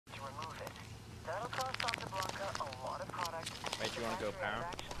you want to go, Power?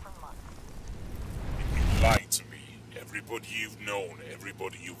 You lie to me. Everybody you've known,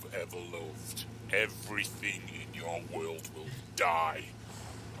 everybody you've ever loved, everything in your world will die.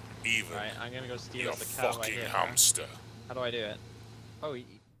 Even right, I'm gonna go steal your the cow fucking right here, hamster. How do I do it? Oh,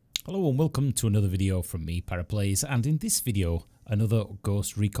 Hello and welcome to another video from me, Paraplays, and in this video, another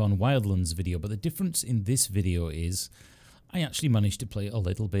Ghost Recon Wildlands video, but the difference in this video is I actually managed to play a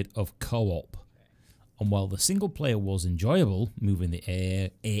little bit of co-op. And while the single player was enjoyable, moving the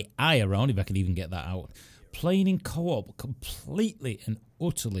AI around, if I can even get that out, playing in co-op completely and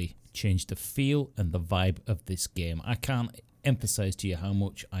utterly changed the feel and the vibe of this game. I can't emphasize to you how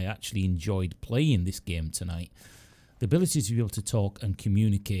much I actually enjoyed playing this game tonight. The ability to be able to talk and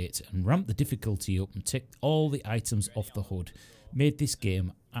communicate and ramp the difficulty up and take all the items off the hood made this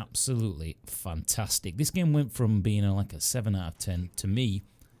game absolutely fantastic. This game went from being like a 7 out of 10 to me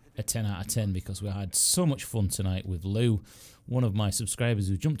a 10 out of 10 because we had so much fun tonight with Lou, one of my subscribers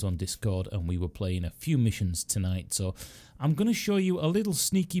who jumped on Discord, and we were playing a few missions tonight. So I'm going to show you a little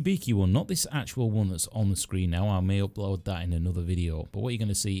sneaky beaky one, not this actual one that's on the screen now. I may upload that in another video, but what you're going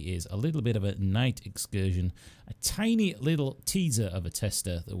to see is a little bit of a night excursion, a tiny little teaser of a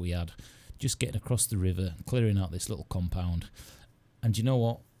tester that we had, just getting across the river, clearing out this little compound. And you know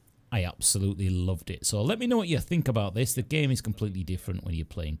what? I absolutely loved it. So let me know what you think about this. The game is completely different when you're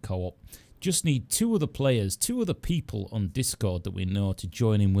playing co-op. Just need two other players, two other people on Discord that we know to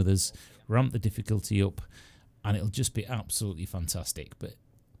join in with us, ramp the difficulty up, and it'll just be absolutely fantastic. But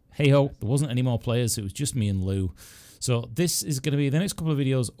hey ho, there wasn't any more players, it was just me and Lou. So this is going to be, the next couple of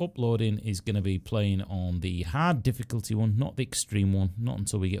videos uploading is going to be playing on the hard difficulty one, not the extreme one, not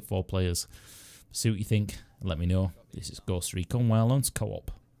until we get 4 players. See what you think, and let me know. This is Ghost Recon Wildlands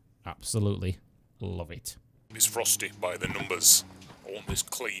co-op. Absolutely love it. It's Frosty by the numbers. I want this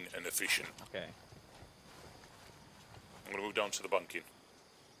clean and efficient. okay. I'm going to move down to the banking.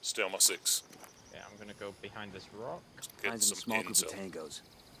 Stay on my 6. Yeah, I'm gonna go behind this rock. Get some intel. I'm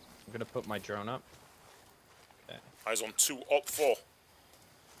gonna put my drone up. Okay. Eyes on 2 op 4.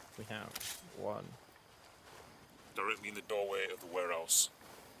 We have 1. Directly in the doorway of the warehouse.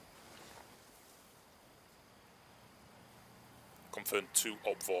 Confirmed 2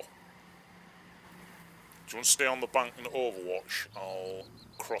 op 4. Do you want to stay on the bank in Overwatch? I'll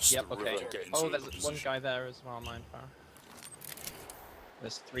cross the river and get into Oh, the there's position. one guy there as well, mine power.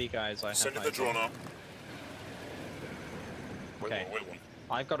 There's 3 guys I have. Send in the drone out. Okay. Wait one.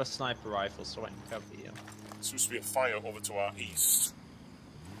 I've got a sniper rifle, so I can cover you. Seems to be a fire over to our east.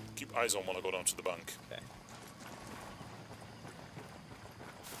 Keep eyes on when I go down to the bank. Okay.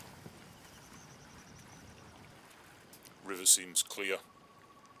 River seems clear.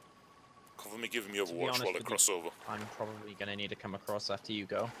 Cover me, give me Overwatch while I cross over. I'm probably going to need to come across after you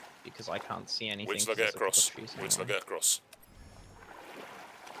go, because I can't see anything. Wait till I get across. Wait till I get across.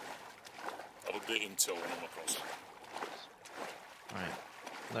 I'll update intel when I'm across. Alright.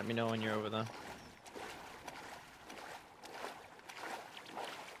 Let me know when you're over there.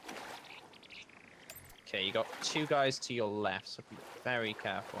 Okay, you got 2 guys to your left, so be very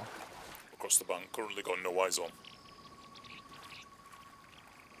careful. Across the bank, currently got no eyes on.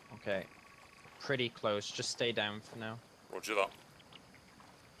 Okay. Pretty close, just stay down for now. Roger that.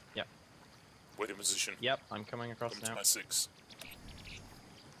 Yep. Wait in position. Yep, I'm coming across Come now. to my 6.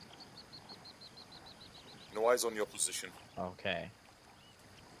 No eyes on your position. Okay.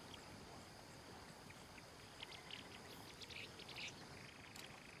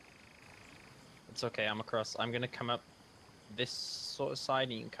 It's okay, I'm across. I'm gonna come up this sort of side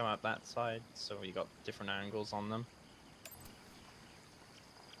and you can come up that side, so you got different angles on them.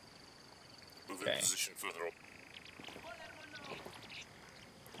 Move in position further up.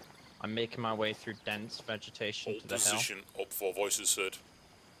 I'm making my way through dense vegetation Hold to the hill. position, up 4 voices heard.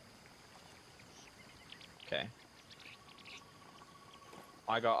 Okay.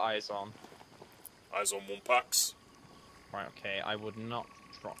 I got eyes on. Eyes on 1 packs. Right, okay, I would not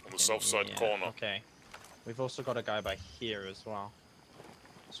drop On the south side yet. corner. Okay. We've also got a guy by here as well.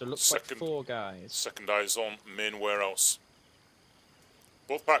 So it looks like 4 guys. Second eyes on main warehouse.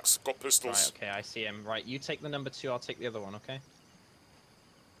 Both packs got Right, pistols. okay, I see him. Right, you take the number 2, I'll take the other one, okay?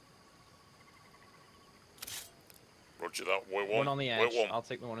 Roger that. Wait 1. One on the edge. Wait 1. I'll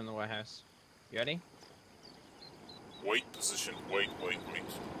take the one in the warehouse. You ready? Wait position. Wait.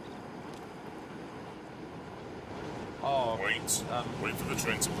 Oh. Wait. Wait for the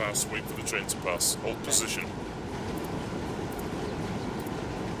train to pass. Wait for the train to pass. Hold position.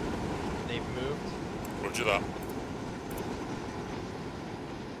 They've moved. Roger that.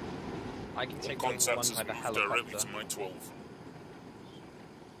 I can take the Contact one has by the moved directly helicopter. to my 12.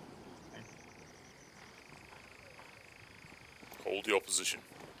 Okay. Hold your position.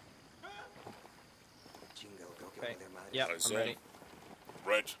 Okay. Yep, Nice I'm zone. ready.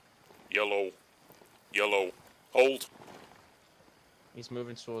 Red, yellow, yellow. Hold. He's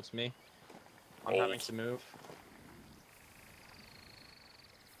moving towards me. I'm Hold. having to move.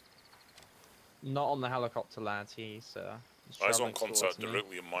 Not on the helicopter, lads. He's Eyes on traveling towards contact me.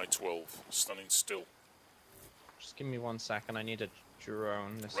 directly in my 12. Standing still. Just give me 1 second. I need a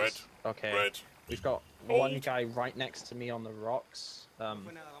drone. This Red, is okay. red. We've got Hold. one guy right next to me on the rocks.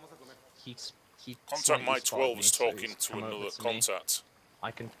 He Contact slightly my spotted 12 me, is so talking he's to come over another to me. contact.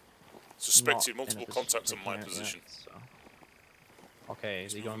 I can. Suspected not in a multiple position contacts to in take my him out yet, position. so. Okay,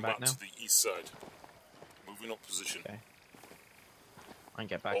 is He's he going moving back now? to the east side. Moving up position. Okay. I can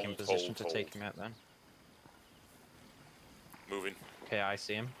get back in Hold, position hold, to take hold. him out then. Moving. Okay, I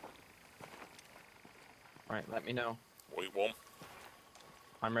see him. Right, let me know. Wait one.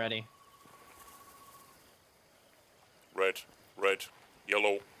 I'm ready. Red, red,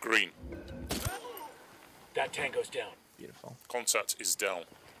 yellow, green. That tango's down. Beautiful. Contact is down.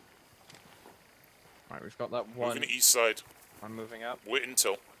 Right, we've got that one. Moving east side. I'm moving up. Wait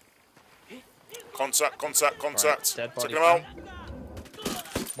until. Contact, contact, contact. Dead body Taking him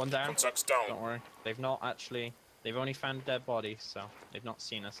out. One down. Contact's down. Don't worry. They've not actually. They've only found a dead body, so they've not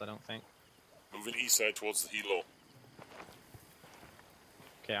seen us, I don't think. Moving east side towards the helo.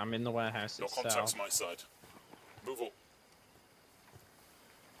 Okay, I'm in the warehouse No itself. contacts my side. Move up.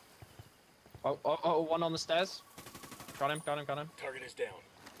 Oh, one on the stairs. Got him. Target is down.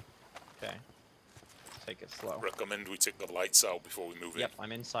 Okay. Take it slow. Recommend we take the lights out before we move Yep,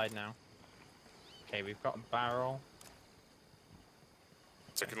 I'm inside now. Okay, we've got a barrel.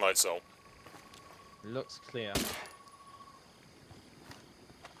 in. Taking lights out. Looks clear.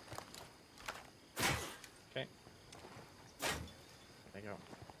 Okay. There you go.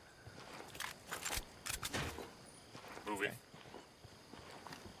 Moving. Okay.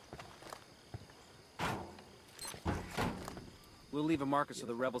 We'll leave a marker so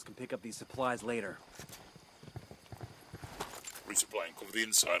the rebels can pick up these supplies later. Resupplying. Cover the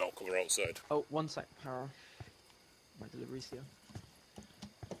inside, I'll cover outside. Oh, 1 sec, Para. My delivery's here.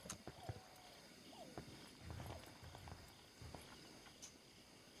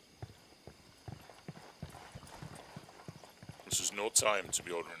 This is no time to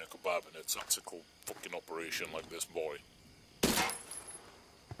be ordering a kebab in a tactical fucking operation like this, boy.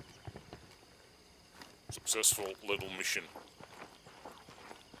 Successful little mission.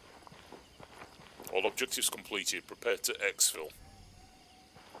 All objectives completed. Prepare to exfil.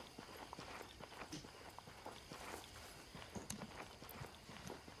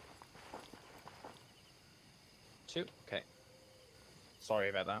 Two. Okay. Sorry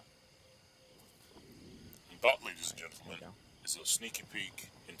about that. And that, ladies and There gentlemen, we go. is a sneaky peek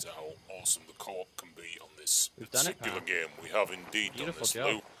into how awesome the co-op can be on this We've done it, particular pal. game. We have indeed done Beautiful this, job.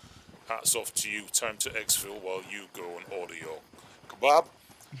 Lou. Hats off to you. Time to exfil while you go and order your kebab,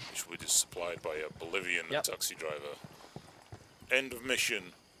 which we just supplied by a Bolivian Yep. taxi driver. End of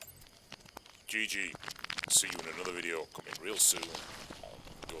mission. GG. See you in another video coming real soon on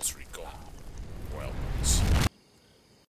Ghost Recon Wildlands.